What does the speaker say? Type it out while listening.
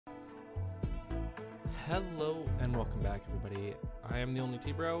Hello and welcome back, everybody. I am the only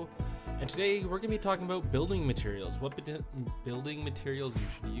TBro, and today we're going to be talking about building materials. What building materials you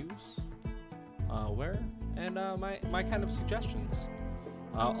should use, where, and my kind of suggestions.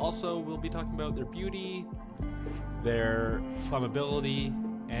 Also, we'll be talking about their beauty, their flammability,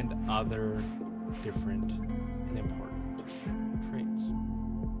 and other different and important traits.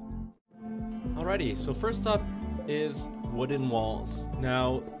 Alrighty, so first up is wooden walls.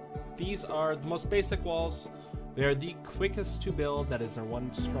 Now, these are the most basic walls. They're the quickest to build. That is their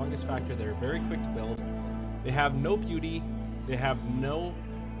one strongest factor. They're very quick to build. They have no beauty. They have no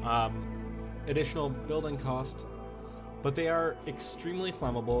additional building cost, but they are extremely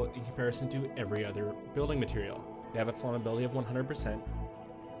flammable in comparison to every other building material. They have a flammability of 100%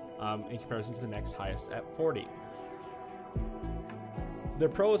 in comparison to the next highest at 40. Their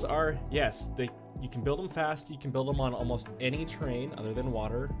pros are, yes, you can build them fast. You can build them on almost any terrain other than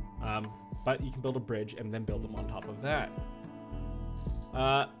water, but you can build a bridge and then build them on top of that.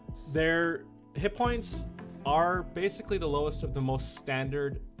 Their hit points are basically the lowest of the most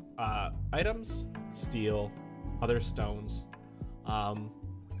standard items: steel, other stones.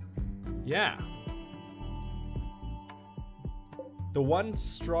 Yeah. The one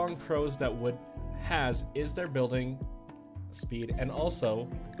strong pros that wood has is their building speed and also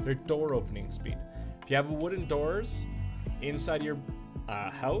their door opening speed. If you have wooden doors inside your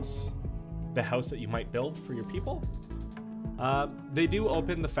house, the house that you might build for your people, they do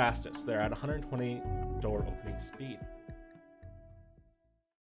open the fastest. They're at 120 door opening speed.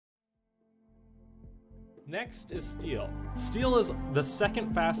 Next is steel. Steel is the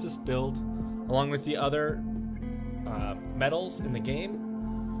second fastest build, along with the other metals in the game.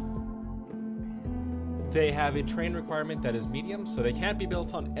 They have a terrain requirement that is medium, so they can't be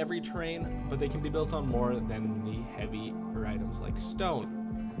built on every terrain, but they can be built on more than the heavier items like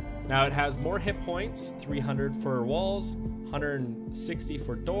stone. Now it has more hit points, 300 for walls, 160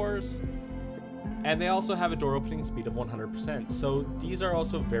 for doors, and they also have a door opening speed of 100%, so these are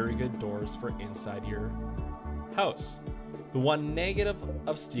also very good doors for inside your house. The one negative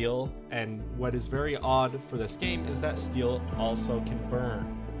of steel, and what is very odd for this game, is that steel also can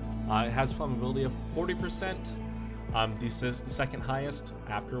burn. It has flammability of 40%. This is the second highest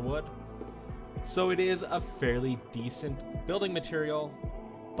after wood. So it is a fairly decent building material,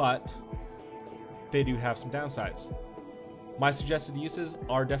 but they do have some downsides. My suggested uses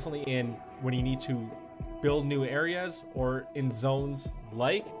are definitely in when you need to build new areas, or in zones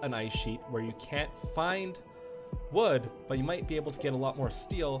like an ice sheet where you can't find wood, but you might be able to get a lot more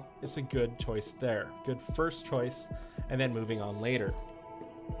steel. It's a good choice there. Good first choice, and then moving on later.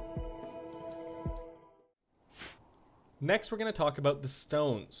 Next, we're going to talk about the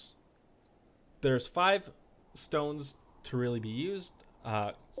stones. There's 5 stones to really be used: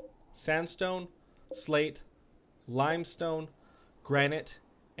 sandstone, slate, limestone, granite,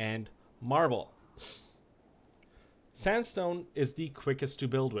 and marble. Sandstone is the quickest to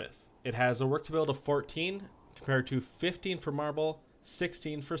build with. It has a work to build of 14 compared to 15 for marble,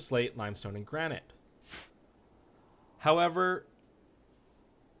 16 for slate, limestone, and granite. However,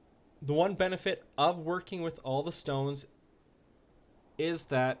 the one benefit of working with all the stones is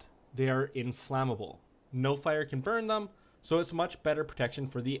that they are inflammable. No fire can burn them, so it's much better protection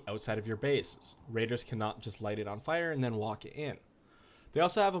for the outside of your base. Raiders cannot just light it on fire and then walk it in. They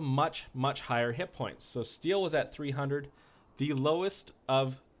also have a much higher hit points. So steel was at 300. The lowest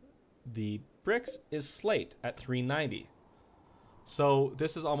of the bricks is slate at 390. So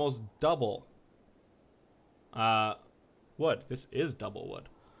this is almost double wood. This is double wood.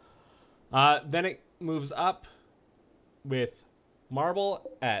 Then it moves up with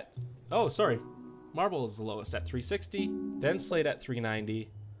marble at, marble is the lowest at 360, then slate at 390,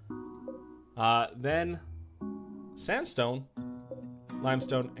 then sandstone,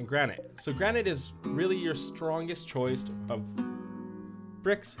 limestone, and granite. So granite is really your strongest choice of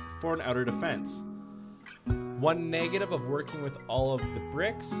bricks for an outer defense. One negative of working with all of the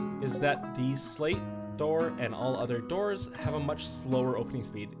bricks is that the slate door and all other doors have a much slower opening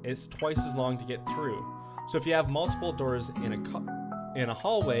speed. It's twice as long to get through. So if you have multiple doors in a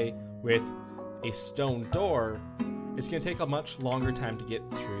hallway with a stone door, it's going to take a much longer time to get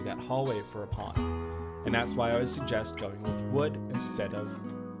through that hallway for a pawn. And that's why I would suggest going with wood instead of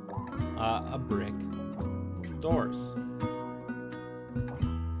a brick doors.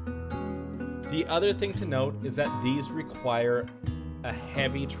 The other thing to note is that these require a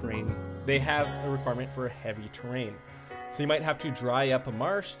heavy terrain. They have a requirement for a heavy terrain. So you might have to dry up a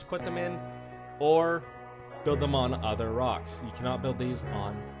marsh to put them in, or build them on other rocks. You cannot build these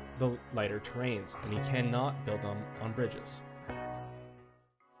on the lighter terrains, and you cannot build them on bridges.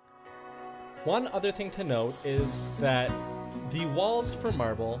 One other thing to note is that the walls for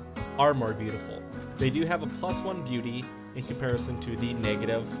marble are more beautiful. They do have a +1 beauty in comparison to the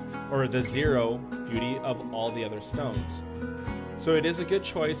negative or the 0 beauty of all the other stones. So it is a good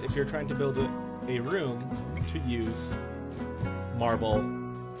choice if you're trying to build a room to use marble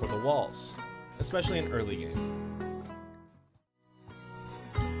for the walls, especially in early game.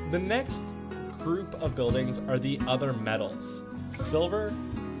 The next group of buildings are the other metals, silver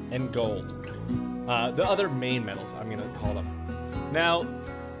and gold. The other main metals, I'm gonna call them. Now,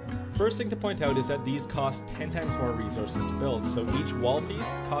 first thing to point out is that these cost 10 times more resources to build, so each wall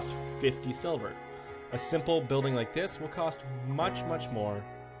piece costs 50 silver. A simple building like this will cost much, much more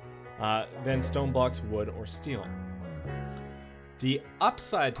than stone blocks, wood, or steel. The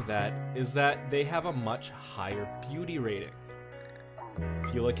upside to that is that they have a much higher beauty rating.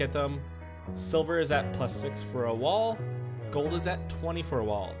 If you look at them, silver is at +6 for a wall, gold is at 20 for a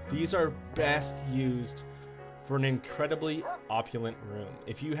wall. These are best used for an incredibly opulent room.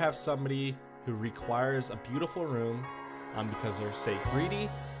 If you have somebody who requires a beautiful room because they're, say, greedy,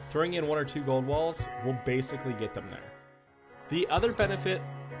 throwing in 1 or 2 gold walls will basically get them there. The other benefit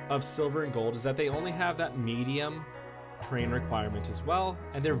of silver and gold is that they only have that medium terrain requirement as well,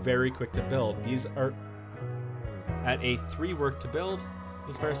 and they're very quick to build. These are at a 3 work to build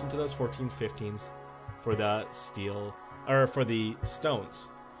in comparison to those 14, 15s for the steel, or for the stones.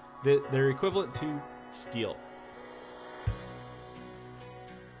 They're equivalent to steel.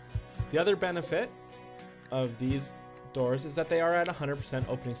 The other benefit of these doors is that they are at 100%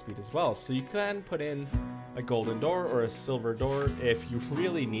 opening speed as well. So you can put in a golden door or a silver door if you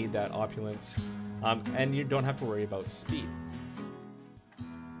really need that opulence, and you don't have to worry about speed.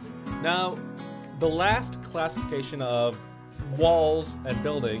 Now, the last classification of walls and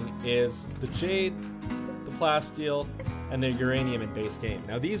building is the jade, the plasteel, and the uranium in base game.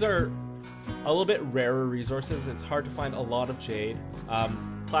 Now, these are a little bit rarer resources. It's hard to find a lot of jade.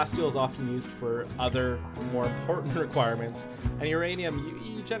 Plasteel is often used for other more important requirements, and uranium,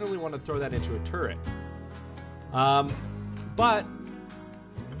 you generally want to throw that into a turret. But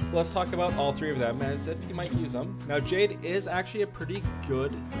let's talk about all 3 of them as if you might use them. Now, jade is actually a pretty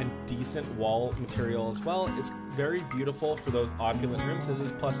good and decent wall material as well. It's very beautiful for those opulent rooms. It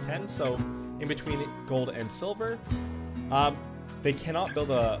is +10, so in between gold and silver. They cannot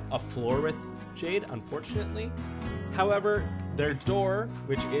build a floor with jade, unfortunately. However, their door,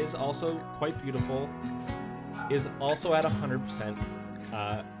 which is also quite beautiful, is also at 100%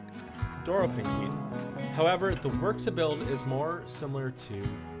 door opening speed. However, the work to build is more similar to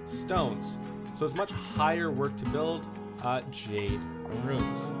stones. So it's much higher work to build jade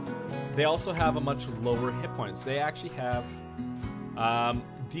rooms. They also have a much lower hit points. They actually have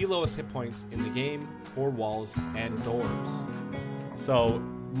the lowest hit points in the game for walls and doors. So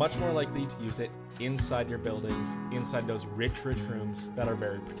much more likely to use it inside your buildings, inside those rich rooms that are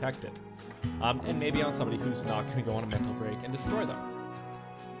very protected. And maybe on somebody who's not going to go on a mental break and destroy them.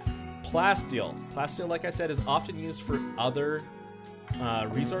 Plasteel. Plasteel, like I said, is often used for other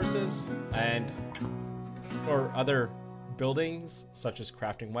resources or other buildings, such as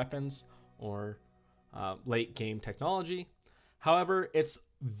crafting weapons or late game technology. However, it's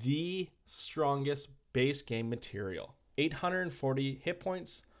the strongest base game material. 840 hit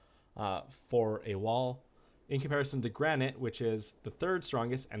points for a wall, in comparison to granite, which is the 3rd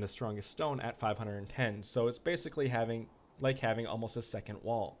strongest and the strongest stone at 510. So it's basically having almost a second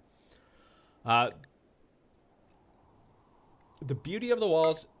wall. The beauty of the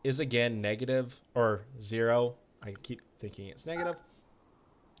walls is again negative or 0. I keep thinking it's negative.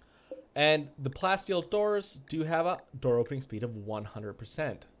 And the plasteel doors do have a door opening speed of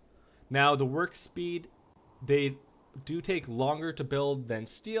 100%. Now the work speed, they do take longer to build than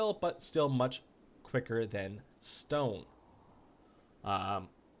steel, but still much quicker than stone.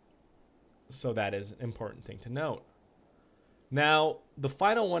 So that is an important thing to note. Now, the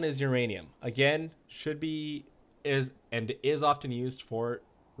final one is uranium. Again, is often used for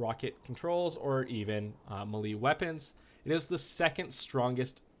rocket controls or even melee weapons. It is the 2nd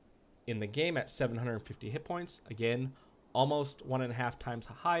strongest in the game at 750 hit points. Again, almost 1.5 times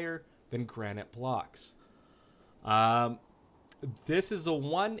higher than granite blocks. This is the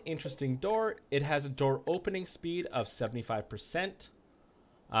one interesting door. It has a door opening speed of 75%.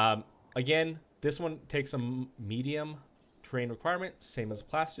 Again, this one takes a medium terrain requirement, same as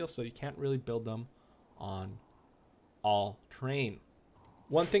plasteel, so you can't really build them on all terrain.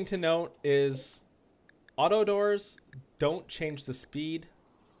 One thing to note is auto doors don't change the speed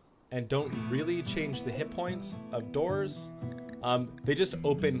and don't really change the hit points of doors. They just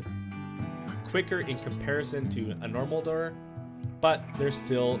open quicker in comparison to a normal door, but they're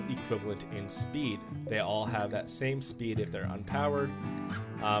still equivalent in speed. They all have that same speed if they're unpowered,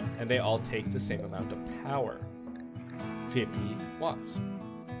 and they all take the same amount of power, 50 watts.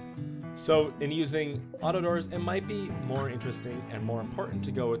 So in using auto doors, it might be more interesting and more important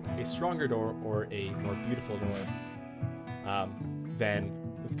to go with a stronger door or a more beautiful door than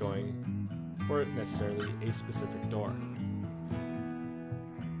with going for necessarily a specific door.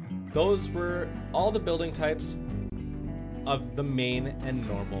 Those were all the building types of the main and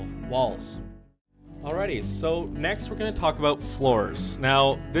normal walls. Alrighty, so next we're going to talk about floors.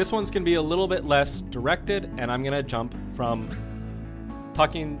 Now, this one's going to be a little bit less directed, and I'm going to jump from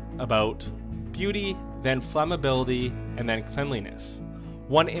talking about beauty, then flammability, and then cleanliness.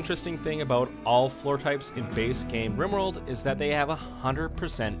 One interesting thing about all floor types in base game Rimworld is that they have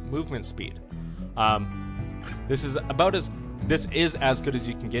 100% movement speed. This is as good as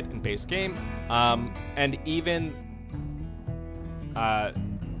you can get in base game, and even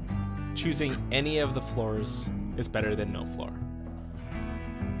choosing any of the floors is better than no floor.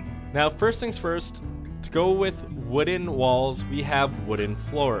 Now, first things first, to go with wooden walls, we have wooden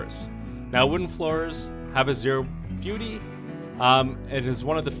floors. Now, wooden floors have a 0 beauty. It is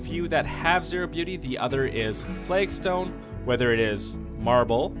one of the few that have 0 beauty. The other is flagstone, whether it is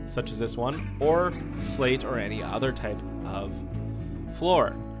marble, such as this one, or slate or any other type of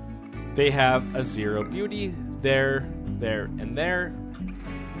floor. They have a 0 beauty there, there, and there.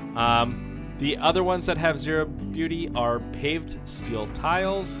 The other ones that have 0 beauty are paved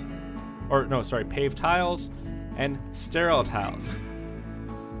tiles and sterile tiles.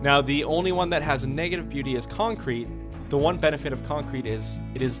 Now, the only one that has a negative beauty is concrete. The one benefit of concrete is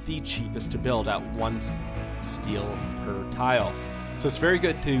it is the cheapest to build at 1 steel per tile. So it's very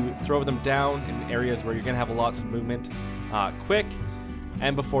good to throw them down in areas where you're going to have lots of movement quick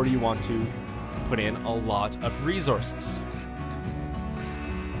and before you want to put in a lot of resources.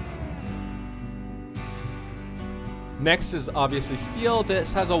 Next is obviously steel.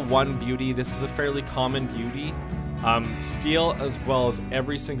 This has a 1 beauty. This is a fairly common beauty. Steel, as well as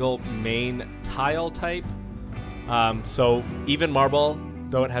every single main tile type. So even marble,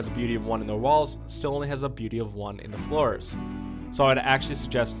 though it has a beauty of 1 in the walls, still only has a beauty of 1 in the floors. So I'd actually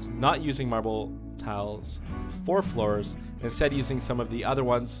suggest not using marble tiles for floors, and instead using some of the other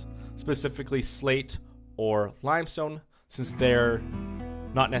ones, specifically slate or limestone, since they're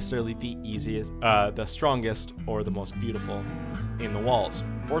not necessarily the easiest, the strongest or the most beautiful in the walls,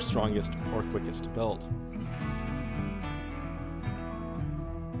 or strongest or quickest to build.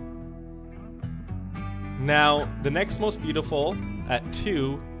 Now, the next most beautiful at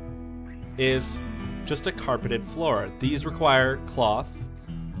 2 is just a carpeted floor. These require cloth,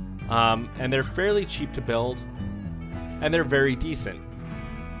 and they're fairly cheap to build, and they're very decent.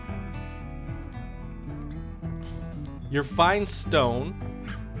 Your fine stone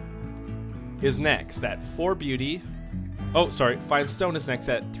is next at 4 beauty. Oh, sorry, fine stone is next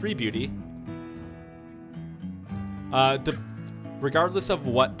at 3 beauty. Regardless of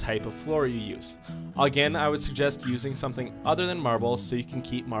what type of floor you use. Again, I would suggest using something other than marble so you can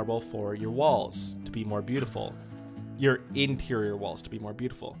keep marble for your walls to be more beautiful. Your interior walls to be more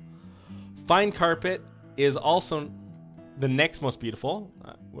beautiful. Fine carpet is also the next most beautiful.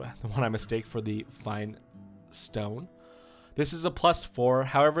 The one I mistake for the fine stone. This is a +4.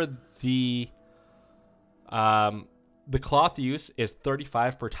 However, the cloth use is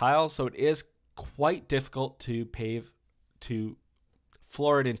 35 per tile, so it is quite difficult to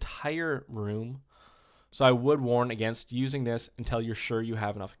floor an entire room. So I would warn against using this until you're sure you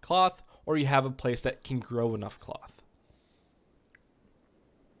have enough cloth, or you have a place that can grow enough cloth.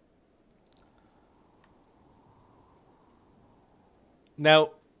 Now,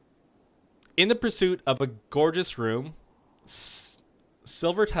 in the pursuit of a gorgeous room,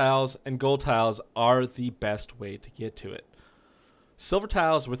 silver tiles and gold tiles are the best way to get to it. Silver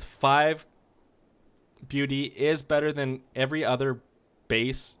tiles with 5 beauty is better than every other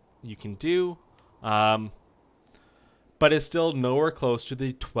base you can do, but is still nowhere close to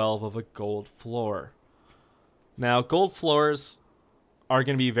the 12 of a gold floor. Now, gold floors are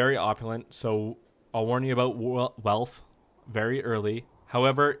going to be very opulent, so I'll warn you about wealth very early.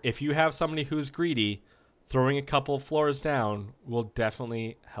 However, if you have somebody who's greedy, throwing a couple floors down will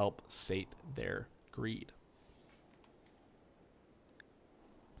definitely help sate their greed.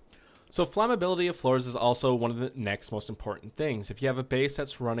 So flammability of floors is also one of the next most important things. If you have a base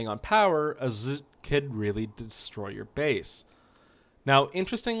that's running on power, a zzz could really destroy your base. Now,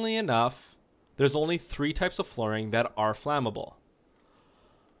 interestingly enough, there's only 3 types of flooring that are flammable.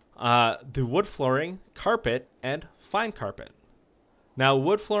 The wood flooring, carpet, and fine carpet. Now,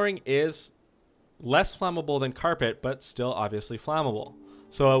 wood flooring is less flammable than carpet, but still obviously flammable.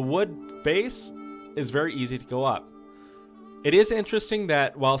 So a wood base is very easy to go up. It is interesting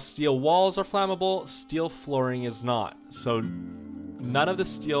that while steel walls are flammable, steel flooring is not. So none of the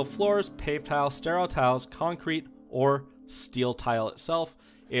steel floors, paved tiles, sterile tiles, concrete, or steel tile itself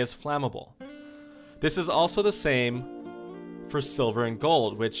is flammable. This is also the same for silver and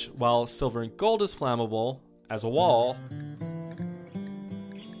gold, which while silver and gold is flammable as a wall,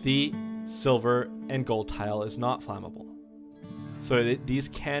 the silver and gold tile is not flammable. So these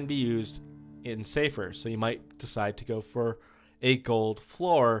can be used in safer. So you might decide to go for a gold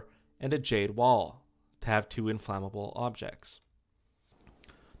floor and a jade wall to have two inflammable objects.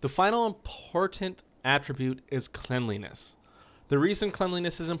 The final important attribute is cleanliness. The reason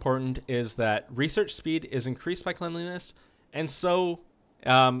cleanliness is important is that research speed is increased by cleanliness, and so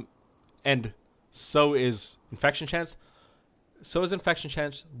is infection chance. So is infection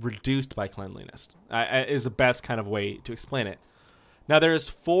chance reduced by cleanliness. Is the best kind of way to explain it. Now there's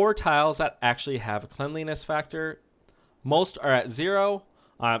 4 tiles that actually have a cleanliness factor. Most are at 0,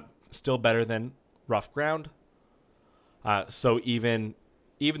 still better than rough ground. So even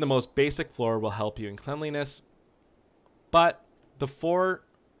the most basic floor will help you in cleanliness. But the 4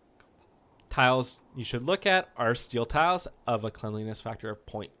 tiles you should look at are steel tiles of a cleanliness factor of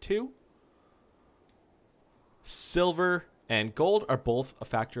 0.2. Silver and gold are both a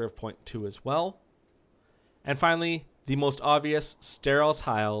factor of 0.2 as well. And finally, the most obvious, sterile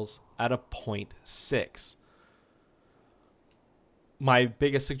tiles at a 0.6. My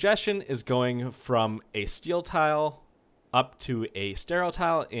biggest suggestion is going from a steel tile up to a sterile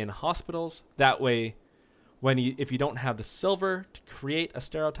tile in hospitals. That way, if you don't have the silver to create a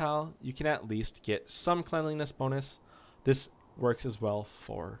sterile tile, you can at least get some cleanliness bonus. This works as well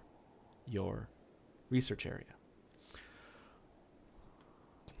for your research area.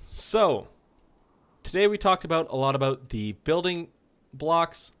 So, today we talked a lot about the building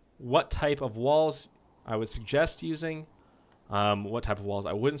blocks, what type of walls I would suggest using, what type of walls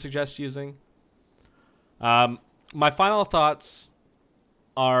I wouldn't suggest using. My final thoughts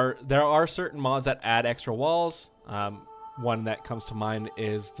are there are certain mods that add extra walls. One that comes to mind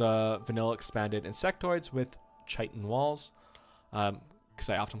is the vanilla expanded insectoids with chitin walls, because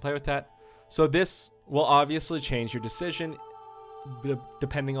I often play with that. So this will obviously change your decision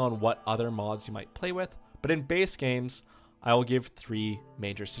depending on what other mods you might play with. But in base games, I will give 3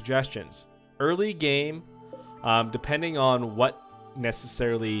 major suggestions. Early game, depending on what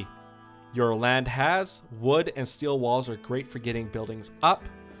necessarily your land has, wood and steel walls are great for getting buildings up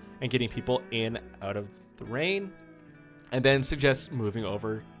and getting people in out of the rain. And then suggest moving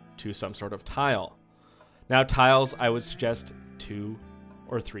over to some sort of tile. Now tiles, I would suggest 2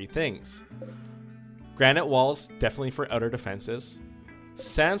 or 3 things. Granite walls, definitely for outer defenses.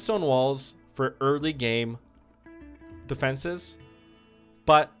 Sandstone walls for early game defenses,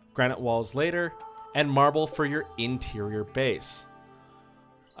 but granite walls later. And marble for your interior base.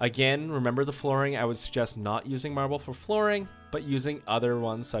 Again, remember the flooring. I would suggest not using marble for flooring, but using other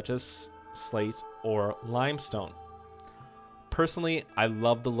ones such as slate or limestone. Personally, I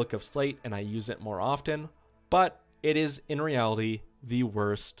love the look of slate and I use it more often, but it is in reality the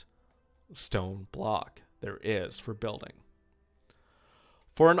worst stone block there is for building.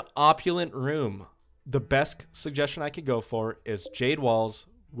 For an opulent room, the best suggestion I could go for is jade walls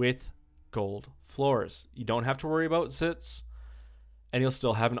with gold floors. You don't have to worry about zits, and you'll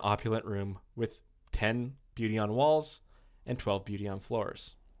still have an opulent room with 10 beauty on walls and 12 beauty on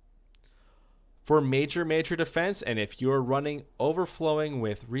floors. For major defense, and if you're running overflowing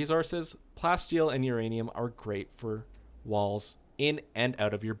with resources, plasteel and uranium are great for walls in and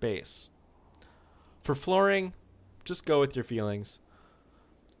out of your base. For flooring, just go with your feelings.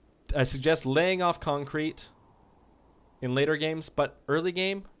 I suggest laying off concrete in later games, but early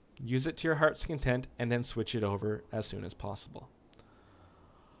game, use it to your heart's content and then switch it over as soon as possible.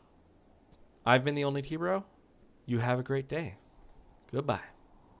 I've been the only TBro. You have a great day. Goodbye.